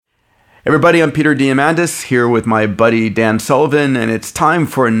Everybody, I'm Peter Diamandis here with my buddy Dan Sullivan, and it's time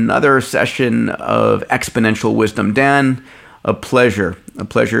for another session of Exponential Wisdom. Dan, a pleasure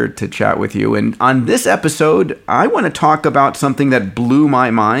to chat with you. And on this episode, I want to talk about something that blew my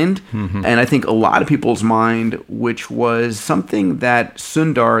mind, and I think a lot of people's mind, which was something that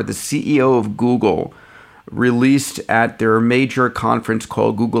Sundar, the CEO of Google, released at their major conference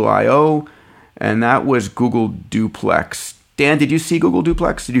called Google I/O, and that was Google Duplex. Dan, did you see Google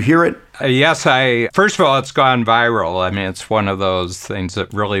Duplex? Did you hear it? Yes, first of all, it's gone viral. I mean, it's one of those things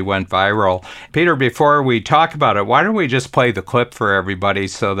that really went viral. Peter, before we talk about it, why don't we just play the clip for everybody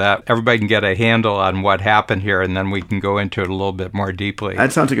so that everybody can get a handle on what happened here, and then we can go into it a little bit more deeply.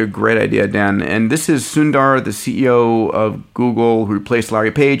 That sounds like a great idea, Dan. And this is Sundar, the CEO of Google, who replaced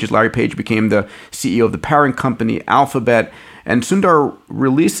Larry Page, as Larry Page became the CEO of the parent company, Alphabet. And Sundar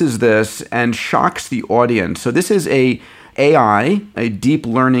releases this and shocks the audience. So this is a deep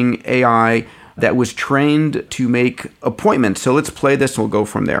learning AI that was trained to make appointments. So let's play this and we'll go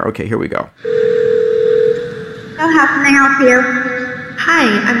from there. Okay, here we go. So how can I help you? Hi,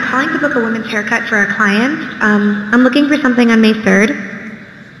 I'm calling to book a women's haircut for a client. I'm looking for something on May 3rd.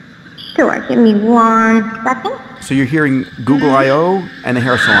 Sure, give me 1 second. So you're hearing Google I/O and a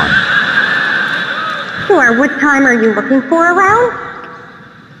hair salon. Sure, what time are you looking for around?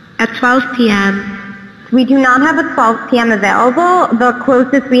 At 12 p.m. We do not have a 12 p.m. available. The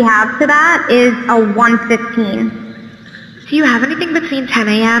closest we have to that is a 1:15. Do you have anything between 10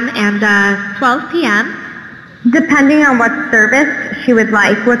 a.m. and 12 p.m.? Depending on what service she would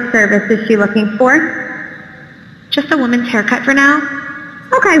like. What service is she looking for? Just a woman's haircut for now.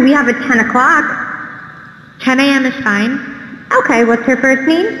 Okay, we have a 10 o'clock. 10 a.m. is fine. Okay, what's her first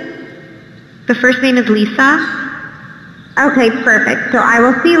name? The first name is Lisa. Okay, perfect. So I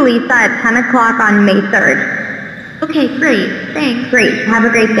will see Lisa at 10 o'clock on May 3rd. Okay, great. Thanks. Great. Have a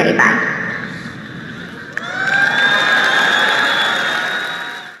great day. Bye.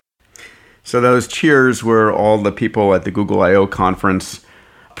 So those cheers were all the people at the Google I/O conference.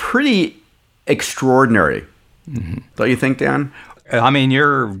 Pretty extraordinary. Don't you think, Dan? I mean,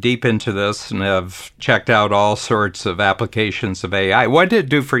 you're deep into this and have checked out all sorts of applications of AI. What did it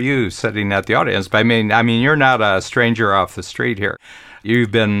do for you sitting at the audience? I mean, you're not a stranger off the street here. You've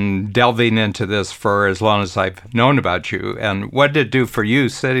been delving into this for as long as I've known about you. And what did it do for you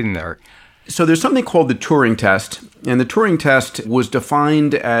sitting there? So there's something called the Turing test. And the Turing test was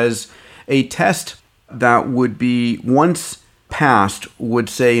defined as a test that would be, once passed, would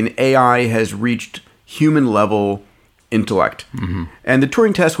say an AI has reached human level intellect. And the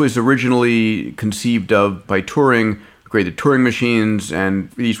Turing test was originally conceived of by Turing, created Turing machines, and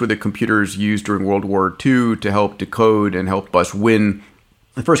these were the computers used during World War II to help decode and help us win.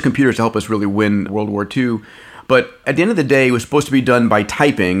 The first computers to help us really win World War II. But at the end of the day, it was supposed to be done by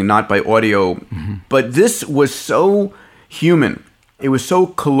typing, not by audio. But this was so human. It was so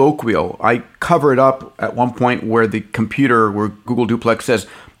colloquial. I cover it up at one point where the computer, where Google Duplex says,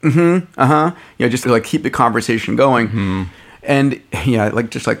 just to like keep the conversation going. And yeah,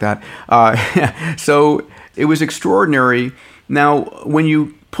 just like that. So it was extraordinary. Now, when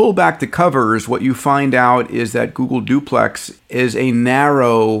you pull back the covers, what you find out is that Google Duplex is a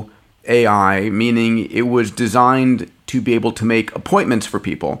narrow AI, meaning it was designed to be able to make appointments for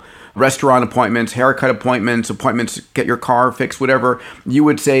people. Restaurant appointments, haircut appointments, get your car fixed, whatever. You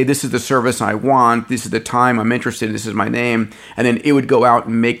would say, this is the service I want, this is the time I'm interested in, this is my name, and then it would go out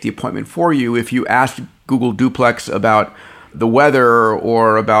and make the appointment for you. If you asked Google Duplex about the weather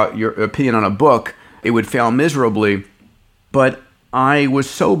or about your opinion on a book, it would fail miserably. But I was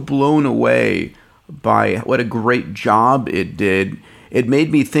so blown away by what a great job it did. It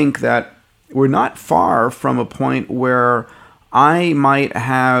made me think that we're not far from a point where I might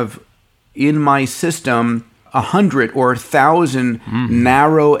have in my system 100 or 1,000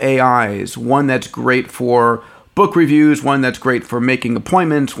 narrow AIs. One that's great for book reviews, one that's great for making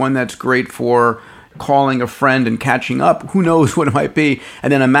appointments, one that's great for calling a friend and catching up. Who knows what it might be?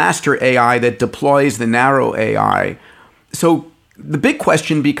 And then a master AI that deploys the narrow AI. So the big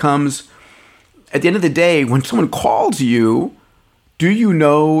question becomes, at the end of the day, when someone calls you, do you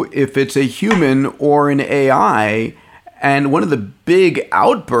know if it's a human or an AI? And one of the big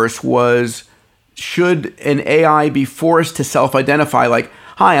outbursts was, should an AI be forced to self-identify, like,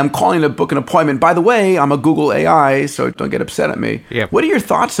 hi, I'm calling to book an appointment. By the way, I'm a Google AI, so don't get upset at me. Yeah. What are your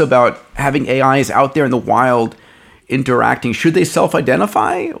thoughts about having AIs out there in the wild interacting? Should they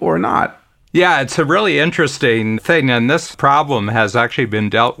self-identify or not? Yeah, it's a really interesting thing, and this problem has actually been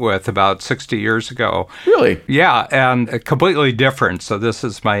dealt with about 60 years ago. Really? Yeah, and completely different. So this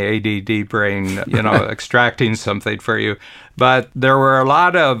is my ADD brain, extracting something for you. But there were a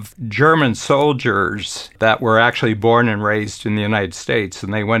lot of German soldiers that were actually born and raised in the United States,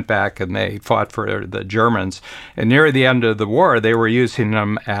 and they went back and they fought for the Germans. And near the end of the war, they were using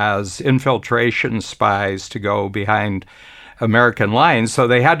them as infiltration spies to go behind American lines. So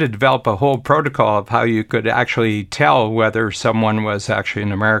they had to develop a whole protocol of how you could actually tell whether someone was actually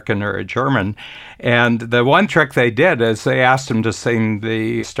an American or a German. And the one trick they did is they asked them to sing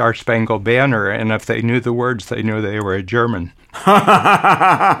the Star Spangled Banner, and if they knew the words, they knew they were a German.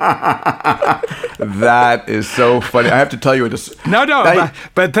 That is so funny. I have to tell you this.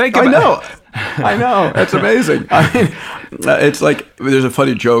 But think about it. I know. That's amazing. I mean, it's like there's a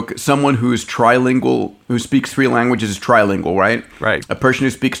funny joke. Someone who's trilingual, who speaks 3 languages is trilingual, right? Right. A person who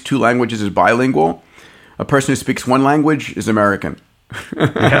speaks 2 languages is bilingual. A person who speaks 1 language is American.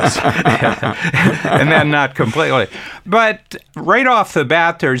 Yes. And then not completely. But right off the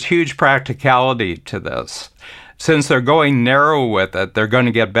bat, there's huge practicality to this. Since they're going narrow with it, they're going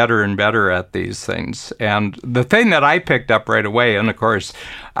to get better and better at these things. And the thing that I picked up right away, and of course,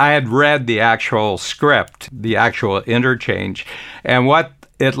 I had read the actual script, the actual interchange, and what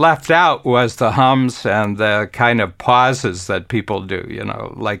it left out was the hums and the kind of pauses that people do,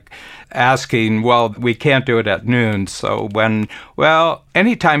 like asking, well, we can't do it at noon. So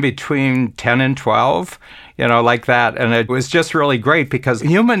anytime between 10 and 12, like that. And it was just really great because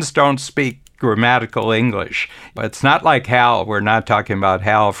humans don't speak grammatical English. It's not like HAL. We're not talking about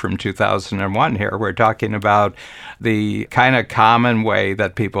HAL from 2001 here. We're talking about the kind of common way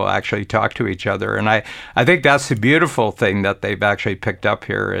that people actually talk to each other. And I think that's the beautiful thing that they've actually picked up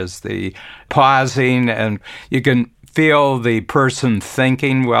here is the pausing, and you can feel the person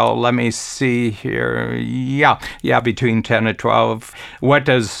thinking, well, let me see here. Yeah, between 10 and 12. What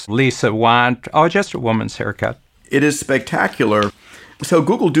does Lisa want? Oh, just a woman's haircut. It is spectacular. So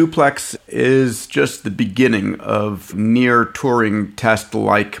Google Duplex is just the beginning of near Turing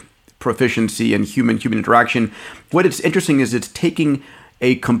test-like proficiency in human-human interaction. What it's interesting is it's taking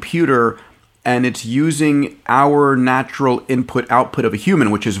a computer and it's using our natural input-output of a human,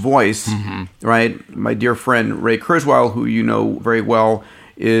 which is voice, right? My dear friend Ray Kurzweil, who you know very well,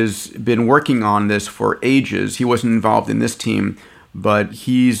 has been working on this for ages. He wasn't involved in this team, but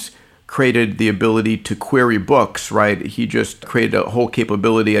he's created the ability to query books, right? He just created a whole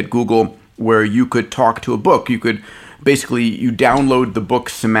capability at Google where you could talk to a book. You could you download the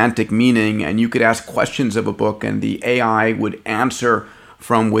book's semantic meaning and you could ask questions of a book and the AI would answer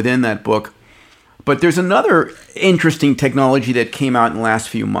from within that book. But there's another interesting technology that came out in the last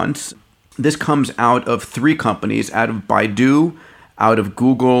few months. This comes out of 3 companies, out of Baidu, out of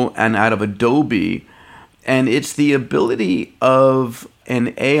Google, and out of Adobe. And it's the ability of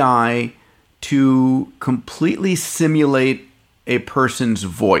an AI to completely simulate a person's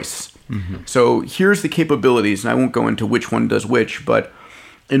voice. So here's the capabilities, and I won't go into which one does which, but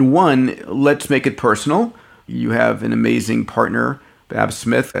in one, let's make it personal. You have an amazing partner, Babs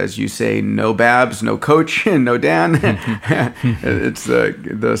Smith, as you say, no Babs, no coach, and no Dan. It's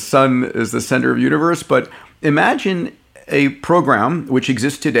the sun is the center of the universe. But imagine a program which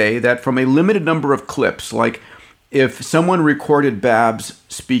exists today that from a limited number of clips, like if someone recorded Babs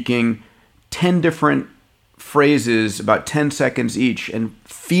speaking 10 different phrases, about 10 seconds each, and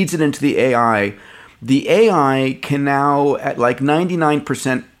feeds it into the AI can now, at like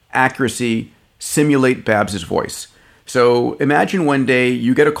 99% accuracy, simulate Babs's voice. So imagine one day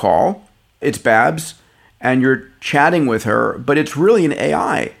you get a call, it's Babs, and you're chatting with her, but it's really an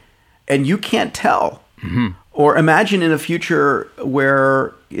AI, and you can't tell. Or imagine in a future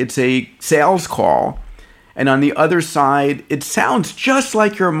where it's a sales call, and on the other side, it sounds just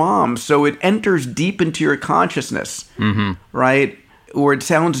like your mom, so it enters deep into your consciousness, right? Or it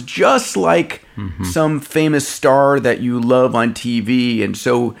sounds just like some famous star that you love on TV, and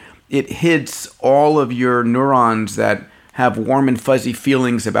so it hits all of your neurons that have warm and fuzzy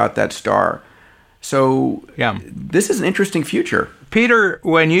feelings about that star. So this is an interesting future. Peter,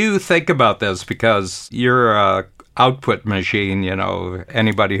 when you think about this, because you're an output machine,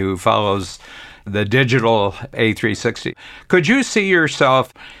 anybody who follows the digital A360, could you see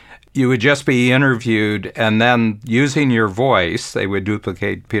yourself, you would just be interviewed and then using your voice, they would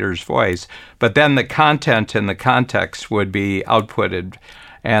duplicate Peter's voice, but then the content and the context would be outputted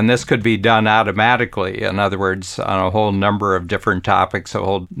And this could be done automatically. In other words, on a whole number of different topics, a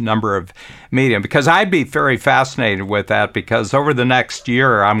whole number of medium. Because I'd be very fascinated with that, because over the next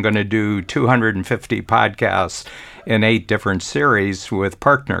year, I'm going to do 250 podcasts in 8 different series with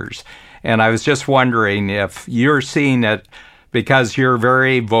partners. And I was just wondering if you're seeing it, because you're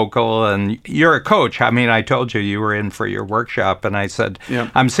very vocal and you're a coach. I mean, I told you were in for your workshop, and I said,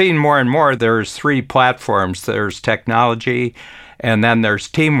 I'm seeing more and more there's 3 platforms. There's technology, and then there's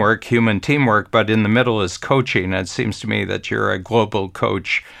teamwork, human teamwork, but in the middle is coaching. It seems to me that you're a global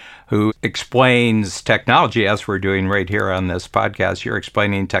coach who explains technology, as we're doing right here on this podcast. You're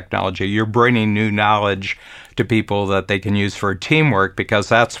explaining technology. You're bringing new knowledge to people that they can use for teamwork, because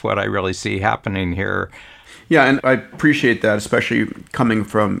that's what I really see happening here. Yeah, and I appreciate that, especially coming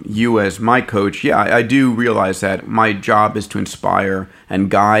from you as my coach. Yeah, I do realize that my job is to inspire and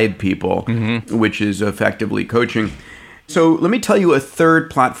guide people, which is effectively coaching. So let me tell you a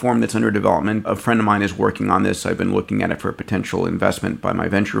third platform that's under development. A friend of mine is working on this. I've been looking at it for a potential investment by my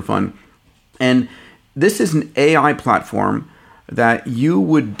venture fund. And this is an AI platform that you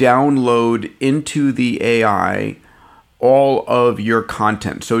would download into the AI all of your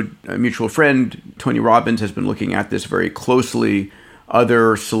content. So a mutual friend, Tony Robbins, has been looking at this very closely.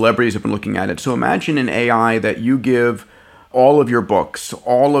 Other celebrities have been looking at it. So imagine an AI that you give all of your books,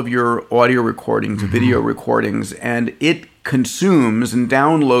 all of your audio recordings, video recordings, and it consumes and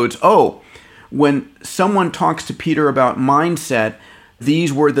downloads, when someone talks to Peter about mindset,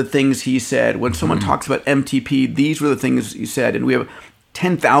 these were the things he said. When someone talks about MTP, these were the things he said. And we have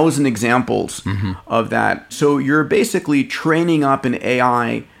 10,000 examples of that. So you're basically training up an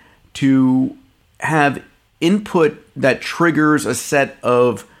AI to have input that triggers a set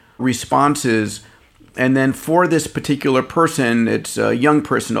of responses. And then for this particular person, it's a young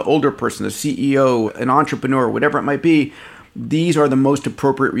person, an older person, a CEO, an entrepreneur, whatever it might be, these are the most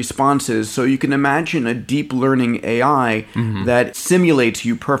appropriate responses. So you can imagine a deep learning AI that simulates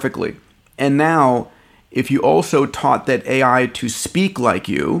you perfectly. And now, if you also taught that AI to speak like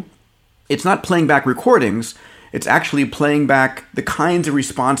you, it's not playing back recordings, it's actually playing back the kinds of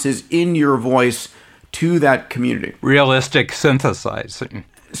responses in your voice to that community. Realistic synthesizing.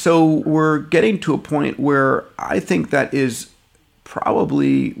 So we're getting to a point where I think that is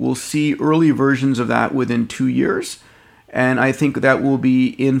probably, we'll see early versions of that within 2 years. And I think that will be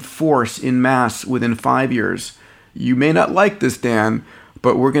in force, in mass, within 5 years. You may not like this, Dan,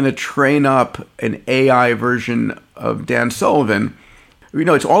 but we're going to train up an AI version of Dan Sullivan.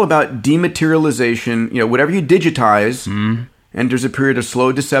 It's all about dematerialization. Whatever you digitize enters a period of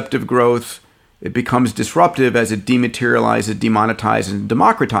slow, deceptive growth. It becomes disruptive as it dematerializes, demonetizes, and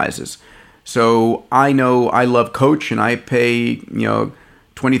democratizes. So I know I love Coach, and I pay,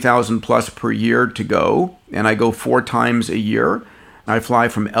 $20,000 plus per year to go, and I go 4 times a year. I fly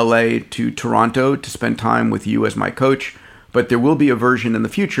from LA to Toronto to spend time with you as my coach. But there will be a version in the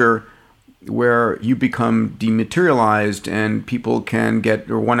future where you become dematerialized and people can get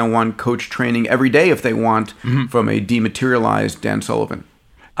a one-on-one coach training every day if they want from a dematerialized Dan Sullivan.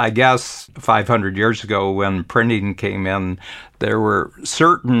 I guess 500 years ago when printing came in, there were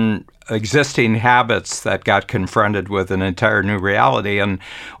certain existing habits that got confronted with an entire new reality. And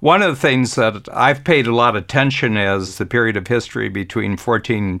one of the things that I've paid a lot of attention is the period of history between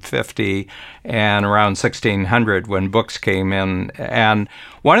 1450 and around 1600 when books came in. And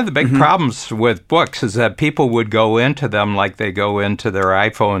one of the big problems with books is that people would go into them like they go into their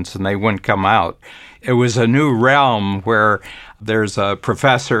iPhones and they wouldn't come out. It was a new realm where there's a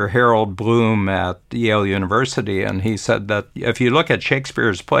professor, Harold Bloom, at Yale University, and he said that if you look at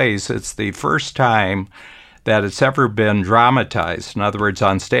Shakespeare's plays, it's the first time that it's ever been dramatized, in other words,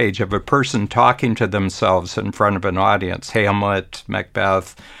 on stage, of a person talking to themselves in front of an audience, Hamlet,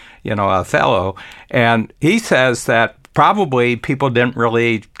 Macbeth, Othello. And he says that probably people didn't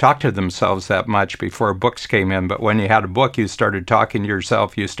really talk to themselves that much before books came in, but when you had a book, you started talking to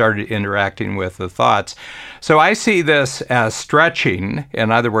yourself, you started interacting with the thoughts. So I see this as stretching.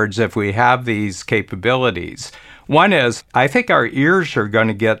 In other words, if we have these capabilities, one is, I think our ears are going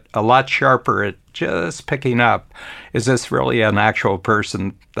to get a lot sharper at just picking up, is this really an actual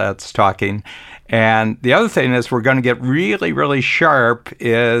person that's talking? And the other thing is we're going to get really, really sharp.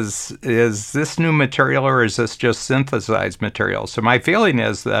 Is this new material or is this just synthesized material? So my feeling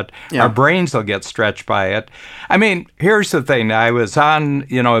is that our brains will get stretched by it. I mean, here's the thing. I was on,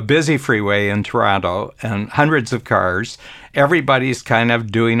 a busy freeway in Toronto and hundreds of cars. Everybody's kind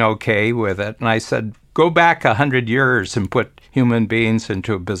of doing okay with it. And I said, go back 100 years and put human beings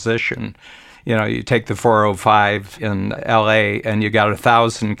into a position. You take the 405 in LA and you got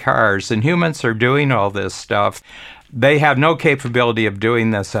 1,000 cars, and humans are doing all this stuff. They have no capability of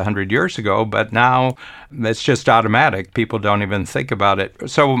doing this 100 years ago, but now it's just automatic. People don't even think about it.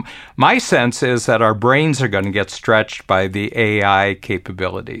 So my sense is that our brains are going to get stretched by the AI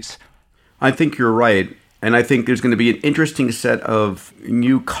capabilities. I think you're right. And I think there's going to be an interesting set of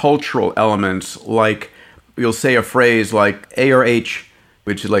new cultural elements, like you'll say a phrase like A or H,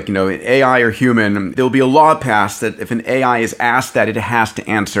 which is like, AI or human. There'll be a law passed that if an AI is asked that, it has to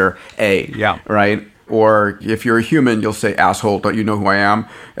answer A. Yeah. Right? Or if you're a human, you'll say, asshole, don't you know who I am?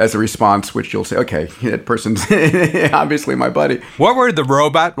 As a response, which you'll say, okay, that person's obviously my buddy. What were the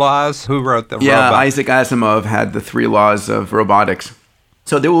robot laws? Who wrote the robot? Yeah, Isaac Asimov had the 3 laws of robotics.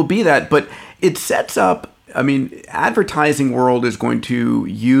 So there will be that, but it sets up, advertising world is going to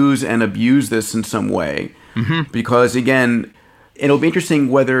use and abuse this in some way. Mm-hmm. Because again, it'll be interesting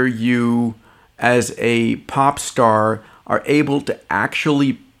whether you, as a pop star, are able to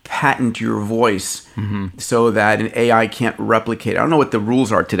actually patent your voice so that an AI can't replicate it. I don't know what the rules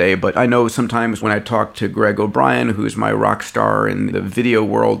are today, but I know sometimes when I talk to Greg O'Brien, who's my rock star in the video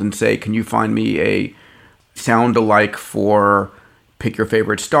world, and say, can you find me a sound-alike for pick your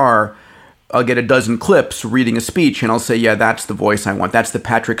favorite star, I'll get a dozen clips reading a speech, and I'll say, yeah, that's the voice I want. That's the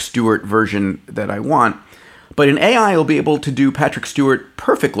Patrick Stewart version that I want. But an AI will be able to do Patrick Stewart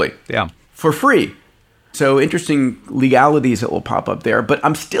perfectly for free. So interesting legalities that will pop up there. But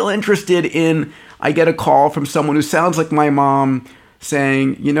I'm still interested in, I get a call from someone who sounds like my mom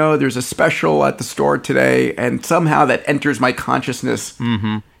saying, there's a special at the store today, and somehow that enters my consciousness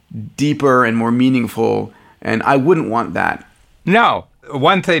deeper and more meaningful. And I wouldn't want that. No.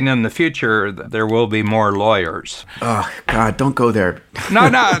 One thing in the future, there will be more lawyers. Oh, God, don't go there. No,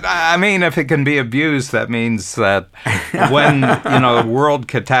 if it can be abused, that means that when, world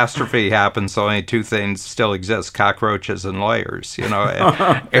catastrophe happens, only 2 things still exist, cockroaches and lawyers,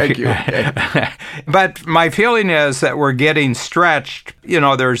 Thank you. But my feeling is that we're getting stretched.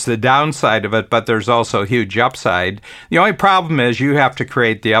 There's the downside of it, but there's also a huge upside. The only problem is you have to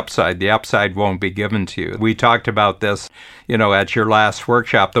create the upside. The upside won't be given to you. We talked about this, at your last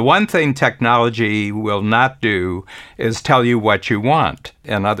workshop. The one thing technology will not do is tell you what you want.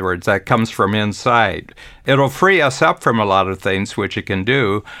 In other words, that comes from inside. It'll free us up from a lot of things, which it can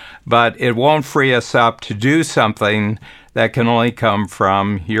do, but it won't free us up to do something that can only come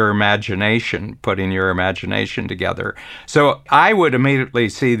from your imagination, putting your imagination together. So I would immediately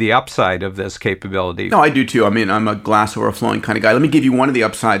see the upside of this capability. No, I do too. I'm a glass overflowing kind of guy. Let me give you one of the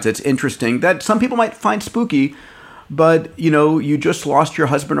upsides that's interesting that some people might find spooky, but, you just lost your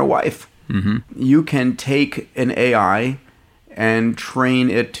husband or wife. Mm-hmm. You can take an AI and train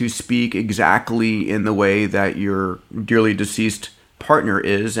it to speak exactly in the way that your dearly deceased partner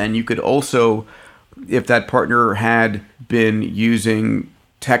is. And you could also, if that partner had been using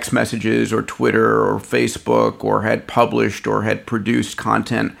text messages or Twitter or Facebook or had published or had produced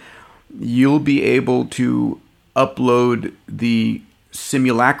content, you'll be able to upload the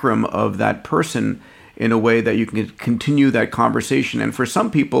simulacrum of that person in a way that you can continue that conversation. And for some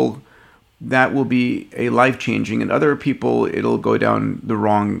people, that will be a life-changing, and other people, it'll go down the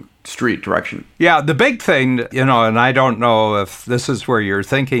wrong street direction. Yeah, the big thing, and I don't know if this is where your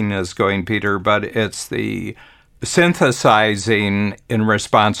thinking is going, Peter, but it's the synthesizing in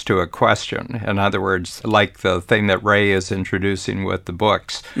response to a question. In other words, like the thing that Ray is introducing with the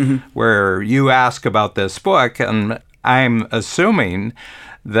books, where you ask about this book, and I'm assuming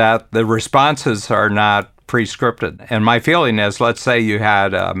that the responses are not pre-scripted. And my feeling is, let's say you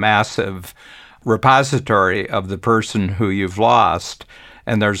had a massive repository of the person who you've lost,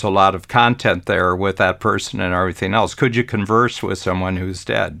 and there's a lot of content there with that person and everything else. Could you converse with someone who's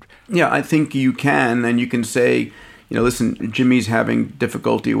dead? Yeah, I think you can. And you can say, listen, Jimmy's having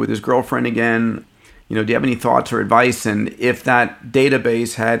difficulty with his girlfriend again. Do you have any thoughts or advice? And if that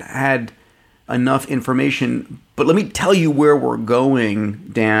database had enough information, but let me tell you where we're going,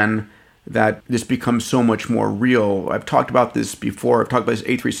 Dan, that this becomes so much more real. I've talked about this before. I've talked about this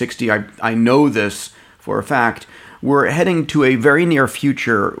A360. I know this for a fact. We're heading to a very near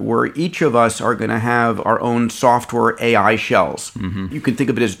future where each of us are going to have our own software AI shells. Mm-hmm. You can think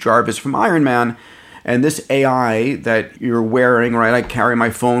of it as Jarvis from Iron Man. And this AI that you're wearing, right? I carry my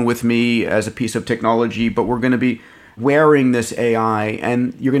phone with me as a piece of technology, but we're going to be wearing this AI,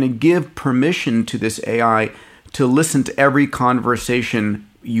 and you're going to give permission to this AI to listen to every conversation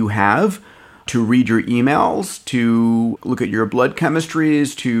you have, to read your emails, to look at your blood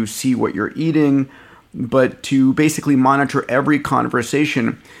chemistries, to see what you're eating, but to basically monitor every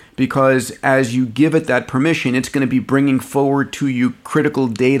conversation, because as you give it that permission, it's going to be bringing forward to you critical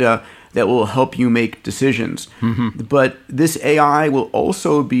data that will help you make decisions. Mm-hmm. But this AI will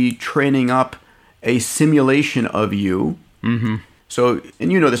also be training up a simulation of you. Mm-hmm. So,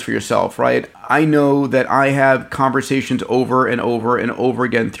 and you know this for yourself, right? I know that I have conversations over and over and over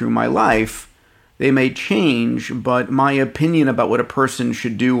again through my life. They may change, but my opinion about what a person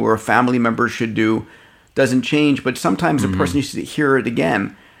should do or a family member should do doesn't change. But sometimes a person needs to hear it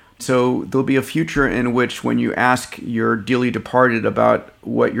again. So there'll be a future in which when you ask your dearly departed about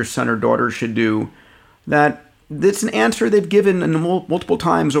what your son or daughter should do, that it's an answer they've given multiple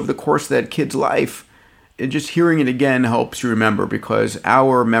times over the course of that kid's life. And just hearing it again helps you remember, because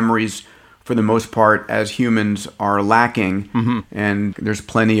our memories, for the most part, as humans, are lacking. Mm-hmm. And there's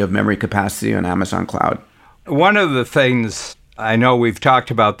plenty of memory capacity on Amazon Cloud. One of the things, I know we've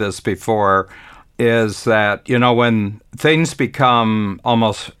talked about this before, is that, when things become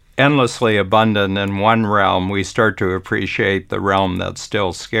almost endlessly abundant in one realm, we start to appreciate the realm that's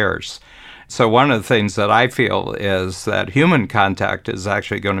still scarce. So one of the things that I feel is that human contact is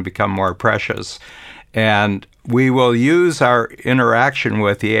actually going to become more precious. And we will use our interaction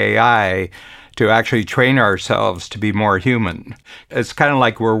with the AI to actually train ourselves to be more human. It's kind of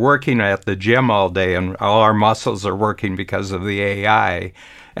like we're working at the gym all day and all our muscles are working because of the AI.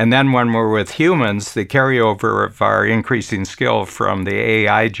 And then when we're with humans, the carryover of our increasing skill from the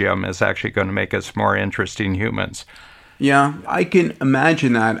AI gym is actually going to make us more interesting humans. Yeah, I can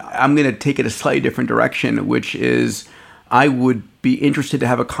imagine that. I'm going to take it a slightly different direction, which is I would be interested to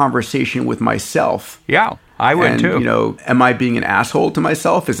have a conversation with myself. Yeah, I would too. Am I being an asshole to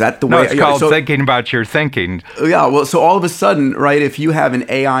myself? Is that the way? No, it's called thinking about your thinking. Yeah, well, so all of a sudden, right, if you have an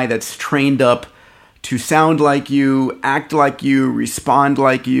AI that's trained up to sound like you, act like you, respond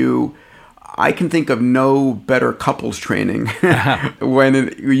like you, I can think of no better couples training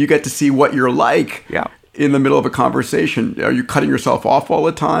when you get to see what you're like. Yeah. In the middle of a conversation. Are you cutting yourself off all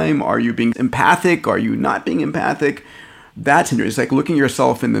the time? Are you being empathic? Are you not being empathic? That's interesting. It's like looking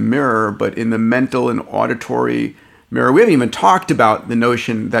yourself in the mirror, but in the mental and auditory mirror. We haven't even talked about the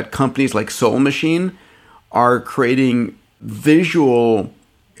notion that companies like Soul Machine are creating visual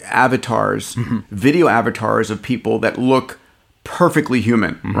avatars, video avatars of people that look perfectly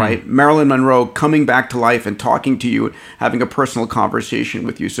human, right? Marilyn Monroe coming back to life and talking to you, having a personal conversation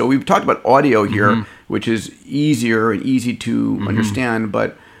with you. So we've talked about audio here, which is easier and easy to understand,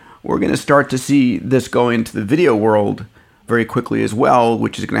 but we're going to start to see this go into the video world very quickly as well,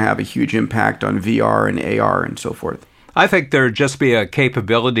 which is going to have a huge impact on VR and AR and so forth. I think there'd just be a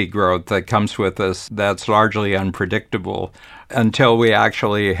capability growth that comes with this that's largely unpredictable until we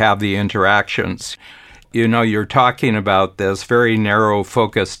actually have the interactions. You're talking about this very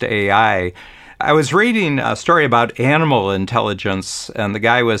narrow-focused AI. I was reading a story about animal intelligence, and the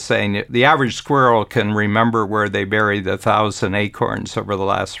guy was saying the average squirrel can remember where they buried 1,000 acorns over the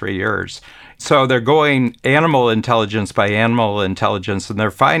last 3 years. So they're going animal intelligence by animal intelligence, and they're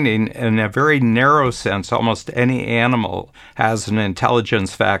finding, in a very narrow sense, almost any animal has an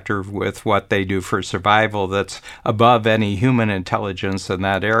intelligence factor with what they do for survival that's above any human intelligence in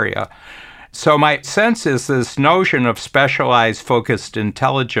that area. So my sense is this notion of specialized focused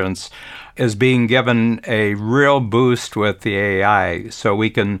intelligence is being given a real boost with the AI. So we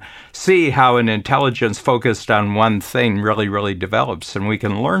can see how an intelligence focused on one thing really, really develops, and we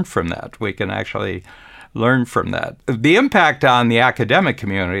can learn from that. We can actually learn from that. The impact on the academic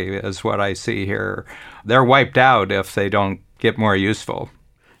community is what I see here. They're wiped out if they don't get more useful.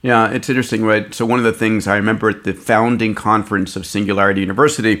 Yeah, it's interesting, right? So one of the things I remember at the founding conference of Singularity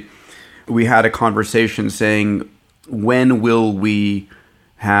University, we had a conversation saying, when will we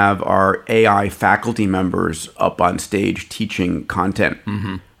have our AI faculty members up on stage teaching content,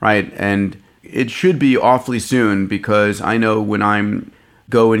 right? And it should be awfully soon, because I know when I'm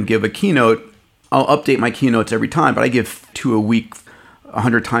go and give a keynote, I'll update my keynotes every time, but I give 2 a week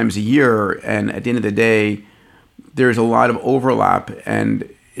 100 times a year. And at the end of the day, there's a lot of overlap, and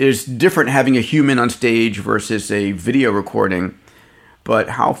it's different having a human on stage versus a video recording. But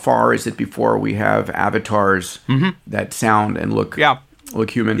how far is it before we have avatars that sound and look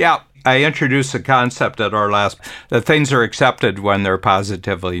human? Yeah. I introduced a concept at our last, that things are accepted when they're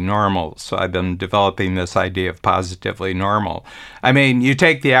positively normal. So I've been developing this idea of positively normal. I mean, you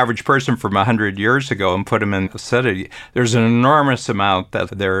take the average person from 100 years ago and put them in a city, there's an enormous amount that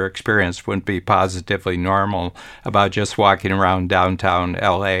their experience wouldn't be positively normal about just walking around downtown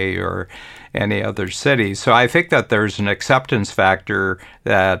LA or any other city. So I think that there's an acceptance factor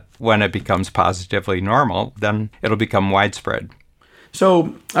that when it becomes positively normal, then it'll become widespread.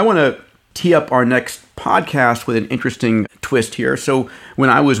 So I want to tee up our next podcast with an interesting twist here. So when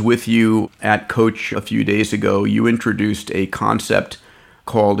I was with you at Coach a few days ago, you introduced a concept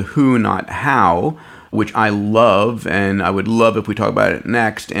called Who, Not How, which I love, and I would love if we talk about it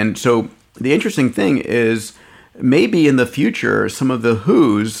next. And so The interesting thing is maybe in the future, some of the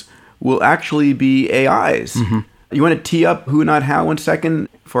who's will actually be AIs. Mm-hmm. You want to tee up who, not how 1 second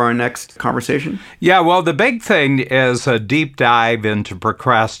for our next conversation? Yeah, well, the big thing is a deep dive into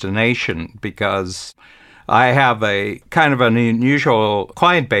procrastination, because I have a kind of an unusual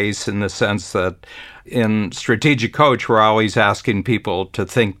client base in the sense that in Strategic Coach, we're always asking people to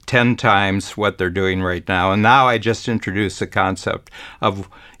think 10 times what they're doing right now. And now I just introduced the concept of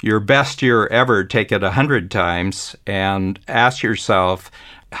your best year ever, take it 100 times and ask yourself,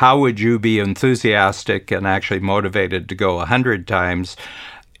 how would you be enthusiastic and actually motivated to go 100 times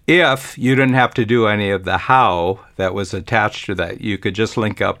if you didn't have to do any of the how that was attached to that? You could just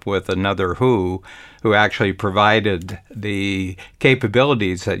link up with another who actually provided the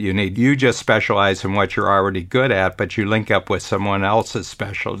capabilities that you need. You just specialize in what you're already good at, but you link up with someone else's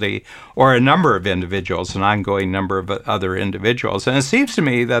specialty or a number of individuals, an ongoing number of other individuals. And it seems to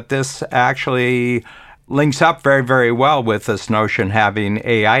me that this actually links up very, very well with this notion having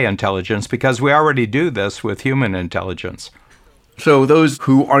AI intelligence, because we already do this with human intelligence. So those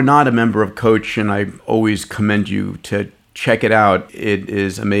who are not a member of Coach, and I always commend you to check it out. It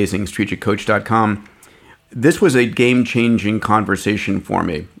is amazing, strategiccoach.com. This was a game-changing conversation for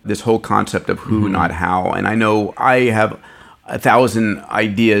me, this whole concept of who, not how. And I know I have 1,000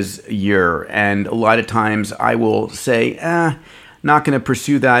 ideas a year, and a lot of times I will say, not going to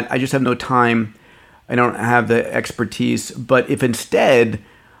pursue that. I just have no time. I don't have the expertise. But if instead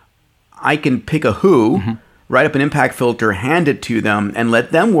I can pick a who, write up an impact filter, hand it to them, and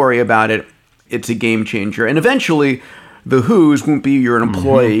let them worry about it, it's a game changer. And eventually, the who's won't be your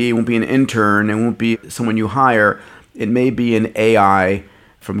employee, it won't be an intern, it won't be someone you hire. It may be an AI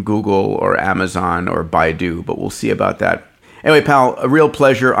from Google or Amazon or Baidu, but we'll see about that. Anyway, pal, a real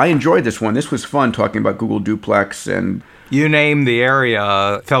pleasure. I enjoyed this one. This was fun talking about Google Duplex and... You name the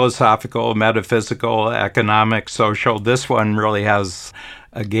area, philosophical, metaphysical, economic, social. This one really has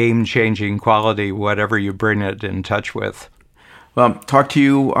a game-changing quality, whatever you bring it in touch with. Well, talk to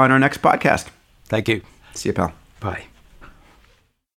you on our next podcast. Thank you. See you, pal. Bye.